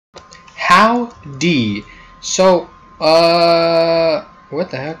Howdy. So, what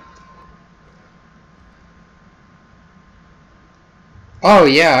the heck? Oh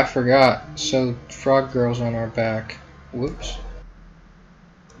yeah, I forgot. So, frog girl's on our back. Whoops.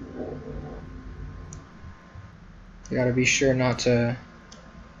 We gotta be sure not to...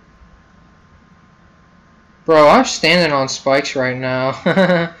 Bro, I'm standing on spikes right now.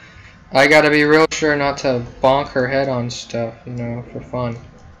 I gotta be real sure not to bonk her head on stuff, you know, for fun.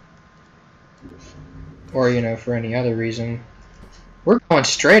 Or, you know, for any other reason. We're going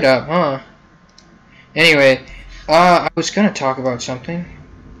straight up, huh? Anyway, I was gonna talk about something.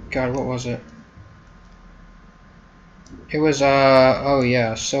 God, what was it? It was, oh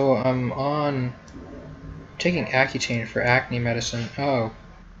yeah, so I'm taking Accutane for acne medicine. Oh,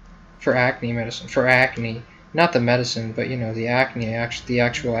 for acne medicine. For acne. Not the medicine, but, you know, the acne, the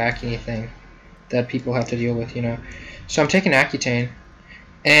actual acne thing that people have to deal with, you know. So I'm taking Accutane,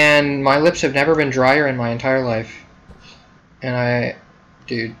 and my lips have never been drier in my entire life. And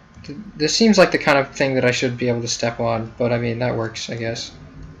dude, this seems like the kind of thing that I should be able to step on, but I mean, that works, I guess.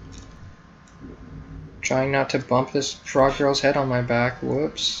 Trying not to bump this frog girl's head on my back.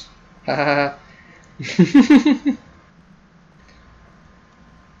 Whoops. Haha.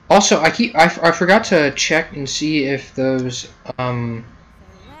 Also, I forgot to check and see if those Farewell,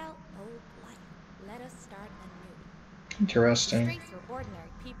 old life. Let us start anew. The interesting. Strays were ordinary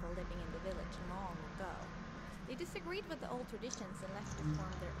people living in the village long ago. They disagreed with the old traditions and left to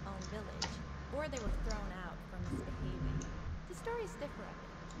form their own village, or they were thrown out for misbehaving. The stories differ a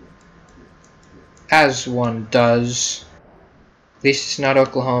bit. As one does. At least it's not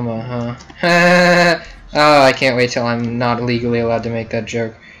Oklahoma, huh? Oh, I can't wait till I'm not legally allowed to make that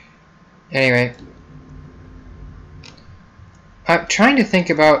joke. Anyway, I'm trying to think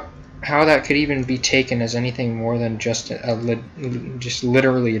about how that could even be taken as anything more than just just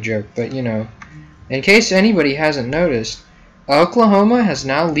literally a joke. But you know, in case anybody hasn't noticed, Oklahoma has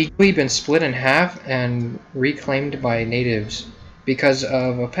now legally been split in half and reclaimed by natives because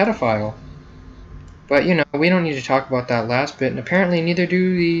of a pedophile. But you know, we don't need to talk about that last bit, and apparently neither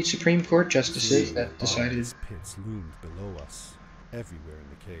do the Supreme Court justices that decided. Bottomless pits loomed below us, everywhere in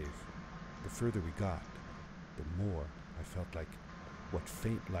the cave. The further we got, the more I felt like what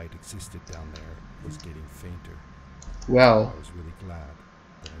faint light existed down there was getting fainter. Well, I was really glad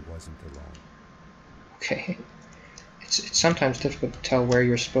that I wasn't alone. okay. It's sometimes difficult to tell where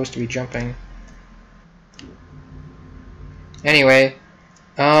you're supposed to be jumping. Anyway,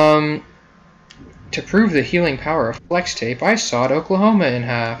 to prove the healing power of flex tape, I sawed Oklahoma in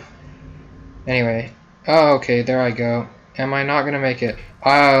half. Anyway, oh, okay, there I go. Am I not gonna make it?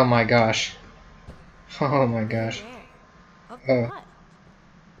 Oh my gosh. Oh my gosh. Beware of Oh. what?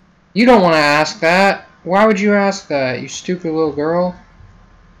 You don't want to ask that. Why would you ask that, you stupid little girl?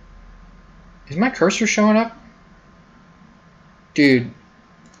 Is my cursor showing up? Dude.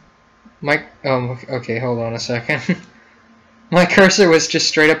 Okay, hold on a second. My cursor was just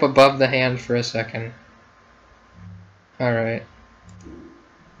straight up above the hand for a second. Alright.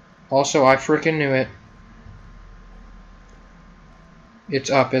 Also, I freaking knew it. It's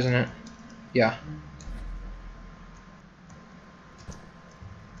up, isn't it? Yeah.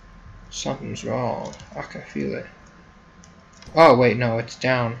 Something's wrong. I can feel it. Oh, wait, no, it's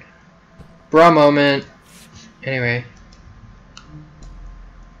down. Bruh moment. Anyway.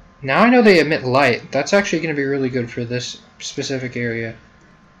 Now I know they emit light. That's actually going to be really good for this specific area.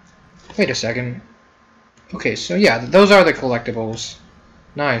 Wait a second. Okay, so yeah, those are the collectibles.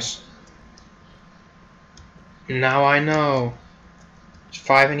 Nice. Now I know. It's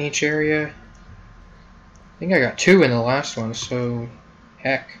 5 in each area. I think I got 2 in the last one, so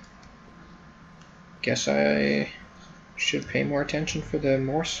heck. Guess I should pay more attention for the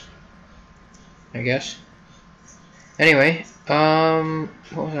Morse, I guess. Anyway,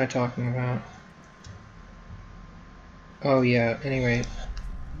 what was I talking about? Oh yeah, anyway.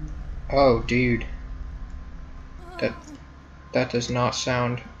 Oh, dude. That does not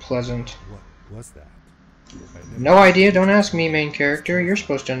sound pleasant. What was that? No idea, don't ask me, main character. You're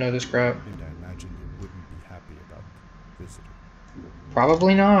supposed to know this crap. And I imagined it wouldn't be happy about visitor.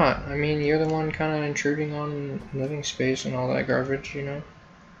 Probably not. I mean, you're the one kind of intruding on living space and all that garbage, you know?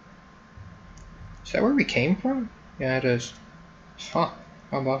 Is that where we came from? Yeah, it is. Huh.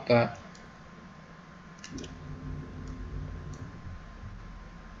 How about that?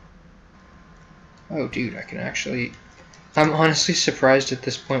 Oh, dude, I can actually... I'm honestly surprised at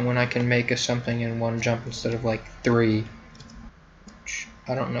this point when I can make something in one jump instead of, like, 3. Which,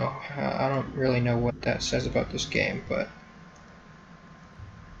 I don't know. I don't really know what that says about this game, but...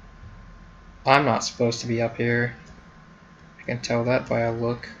 I'm not supposed to be up here. I can tell that by a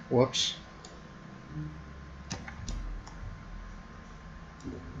look. Whoops.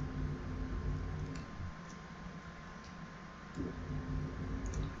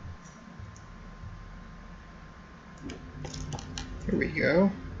 Here we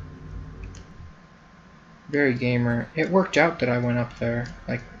go. Very gamer. It worked out that I went up there.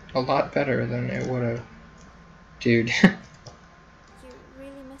 Like, a lot better than it would have. Dude. You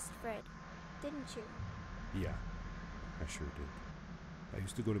really missed Fred, didn't you? Yeah, I sure did. I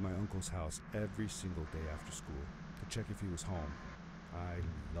used to go to my uncle's house every single day after school to check if he was home. I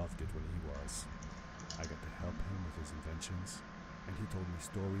loved it when he was. I got to help him with his inventions, and he told me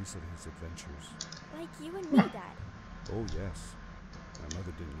stories of his adventures. Like you and me, Dad. Oh, yes. My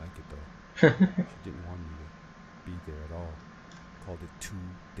mother didn't like it, though. She didn't want me to be there at all. Called it too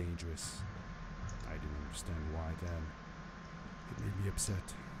dangerous. I didn't understand why then. It made me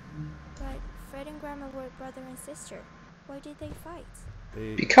upset. But Fred and Grandma were brother and sister. Why did they fight?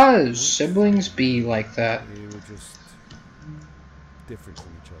 Because siblings be like that. They were just different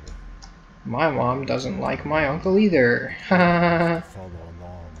from each other. My mom doesn't like my uncle either. To follow along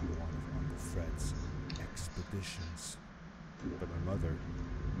on one of Uncle Fred's expeditions. But my mother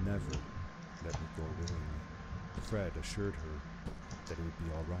never let me go willingly. Fred assured her that it would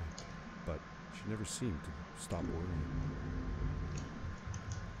be all right, but she never seemed to stop worrying.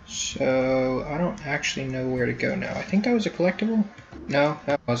 So, I don't actually know where to go now. I think that was a collectible? No,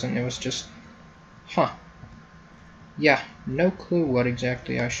 that wasn't. It was just... Huh. Yeah, no clue what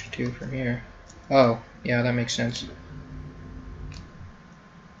exactly I should do from here. Oh, yeah, that makes sense.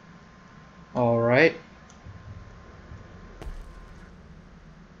 Alright.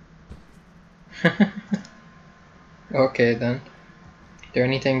 Okay then. Is there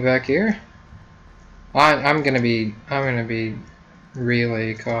anything back here? I'm gonna be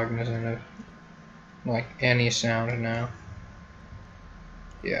really cognizant of like any sound now.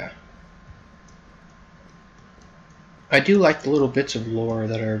 Yeah. I do like the little bits of lore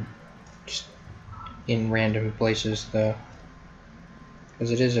that are just in random places though.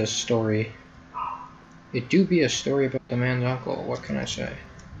 Because it is a story. It do be a story about the man's uncle, what can I say?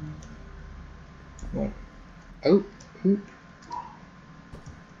 What? Oh, oop.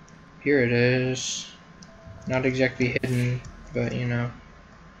 Here it is. Not exactly hidden, but you know.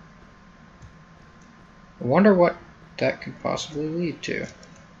 I wonder what that could possibly lead to.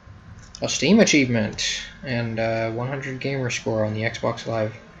 A Steam achievement and 100 gamer score on the Xbox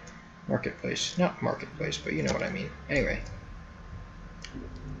Live Marketplace. Not Marketplace, but you know what I mean. Anyway.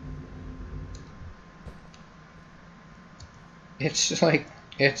 It's like,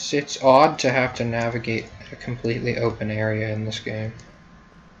 it's odd to have to navigate a completely open area in this game.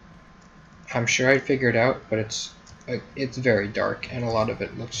 I'm sure I'd figure it out, but it's very dark and a lot of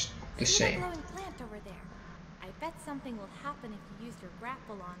it looks the See that same. glowing plant over there? I bet something will happen if you use your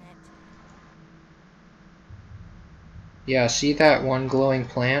grapple on it. Yeah, see that one glowing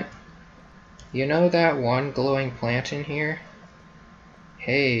plant? You know that one glowing plant in here?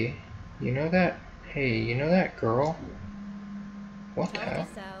 Hey, you know that? Hey, you know that girl? What the Told you hell?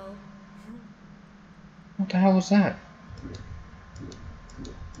 so. What the hell was that?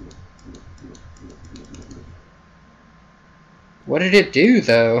 What did it do,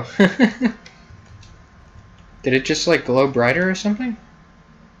 though? Did it just, like, glow brighter or something?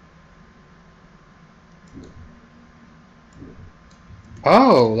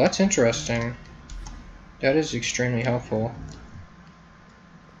 Oh, that's interesting. That is extremely helpful.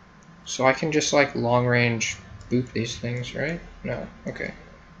 So I can just, like, long-range boop these things, right? No, okay.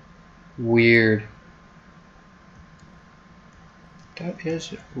 Weird. That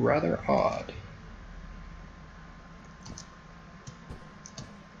is rather odd.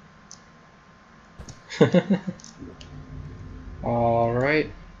 Alright.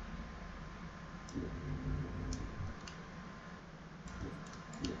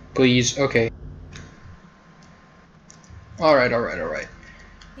 Please, okay. Alright, alright, alright.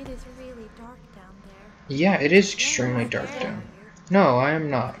 It is really dark down there. Yeah, it is You're extremely not dark scared, down. are you? No, I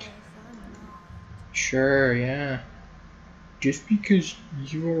am not. 'Cause I'm not. Sure, yeah. Just because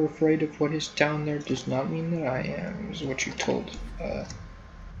you are afraid of what is down there does not mean that I am, is what you told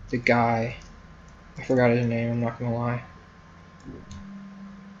the guy. I forgot his name, I'm not gonna lie.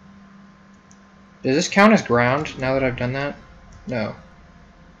 Does this count as ground now that I've done that? No.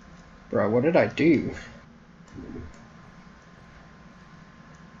 Bro, what did I do?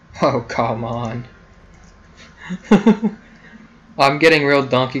 Oh, come on. I'm getting real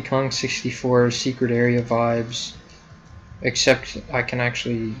Donkey Kong 64 secret area vibes. Except I can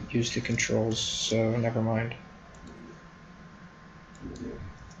actually use the controls, so never mind.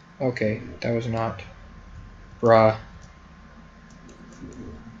 Okay, that was not. Bruh.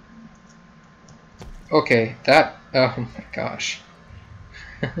 Okay, that... Oh my gosh.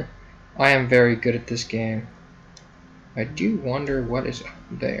 I am very good at this game. I do wonder what is up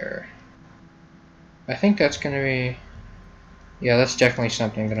there. I think that's gonna be... Yeah, that's definitely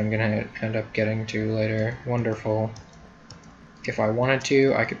something that I'm gonna end up getting to later. Wonderful. If I wanted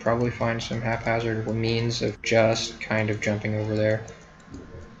to, I could probably find some haphazard means of just kind of jumping over there.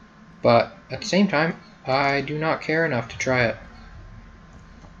 But at the same time, I do not care enough to try it.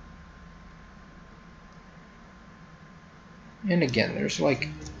 And again,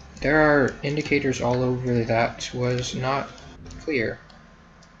 there are indicators all over that was not clear.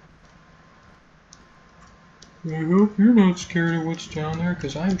 I hope you're not scared of what's down there,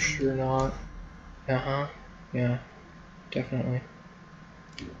 because I'm sure not. Uh-huh. Yeah, definitely.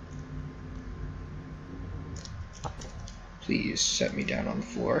 Please set me down on the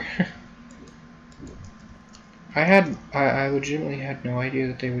floor. I legitimately had no idea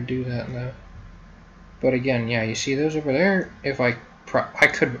that they would do that, though. But again, yeah, you see those over there? If I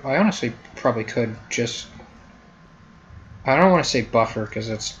honestly probably could just... I don't want to say buffer, because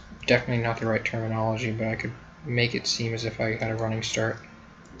that's definitely not the right terminology, but I could make it seem as if I had a running start.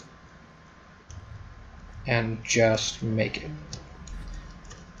 And just make it.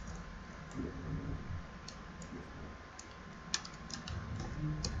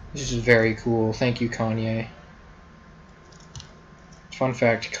 This is very cool. Thank you, Kanye. Fun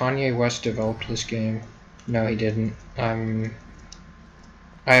fact, Kanye West developed this game. No, he didn't. I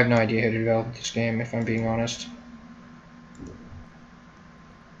have no idea who developed this game, if I'm being honest.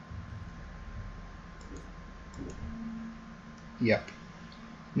 Yep.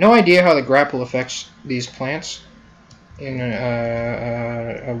 No idea how the grapple affects these plants in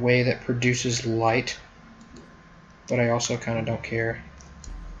a way that produces light, but I also kind of don't care.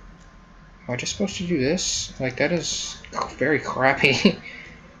 Am I just supposed to do this? Like, that is very crappy.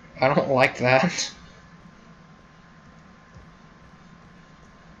 I don't like that.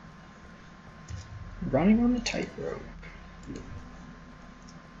 Running on the tightrope.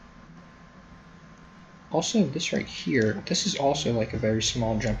 Also, this right here, this is also like a very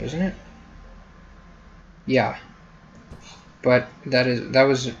small jump, isn't it? Yeah. But that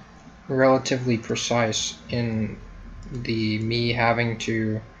was relatively precise in the me having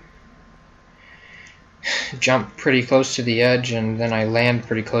to jump pretty close to the edge and then I land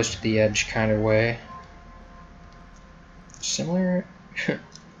pretty close to the edge kind of way. Similar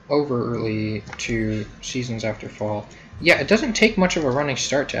overly to Seasons After Fall. Yeah, it doesn't take much of a running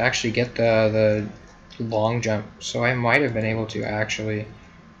start to actually get the long jump, so I might have been able to actually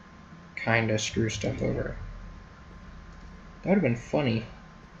kind of screw stuff over. That would have been funny.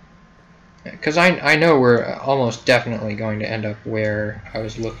 Because I know we're almost definitely going to end up where I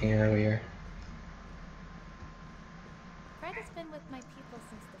was looking earlier. Fred has been with my people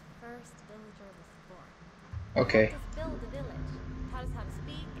since the first villager was born. Okay. He helped us build the village, taught us how to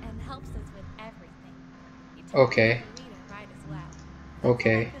speak, and helps us with everything. He taught Okay. us to read and write as well.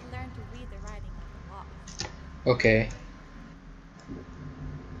 Okay. So I could learn to read the writing on the walls. Okay.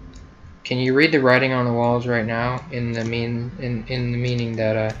 Can you read the writing on the walls right now? In the meaning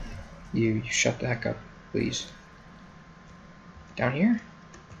that you shut the heck up, please. Down here?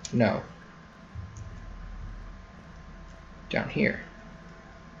 No. Down here.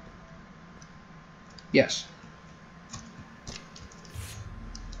 Yes.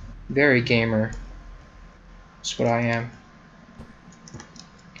 Very gamer. That's what I am.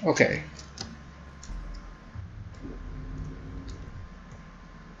 Okay.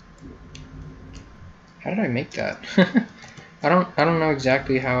 How did I make that? I don't know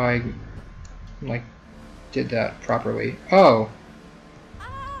exactly how I like did that properly. Oh.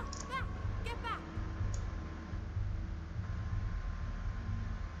 Ah! Back! Get back!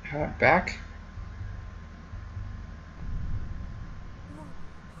 Back?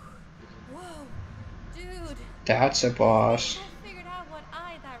 Whoa, dude! That's a boss. I figured out what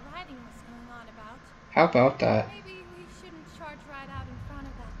that writing was going on about. How about that? Maybe we shouldn't charge right out in front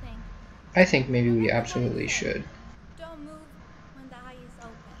of that thing. I think maybe we absolutely should. Don't move when the eye is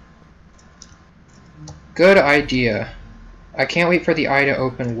open. Good idea. I can't wait for the eye to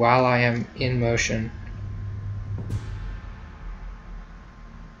open while I am in motion.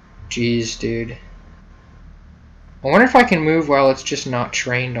 Jeez, dude. I wonder if I can move while it's just not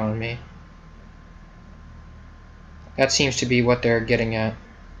trained on me. That seems to be what they're getting at.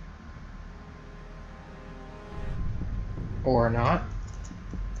 Or not.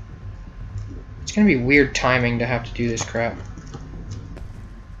 It's gonna be weird timing to have to do this crap.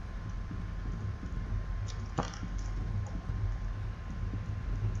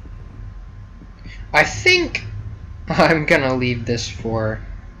 I think I'm gonna leave this for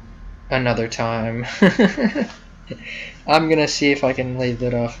another time. I'm gonna see if I can leave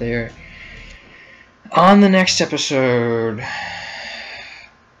it off there. On the next episode,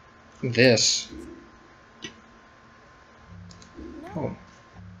 this. No. Oh,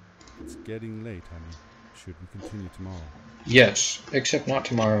 It's getting late, honey. Should we continue tomorrow? yes, except not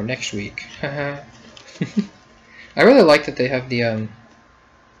tomorrow, next week. I really like that they have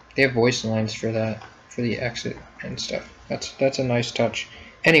they have voice lines for that, for the exit and stuff. That's a nice touch.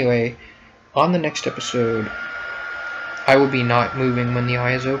 Anyway, on the next episode, I will be not moving when the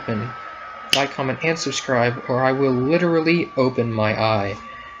eye is open. Like, comment, and subscribe, or I will literally open my eye.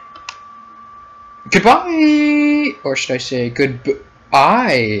 Goodbye! Or should I say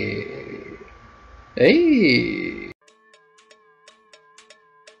goodbye? Hey!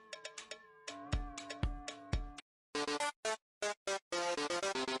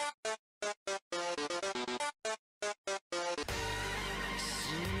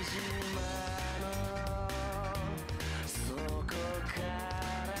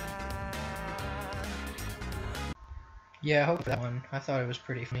 Yeah, I hope that one. I thought it was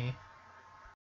pretty funny.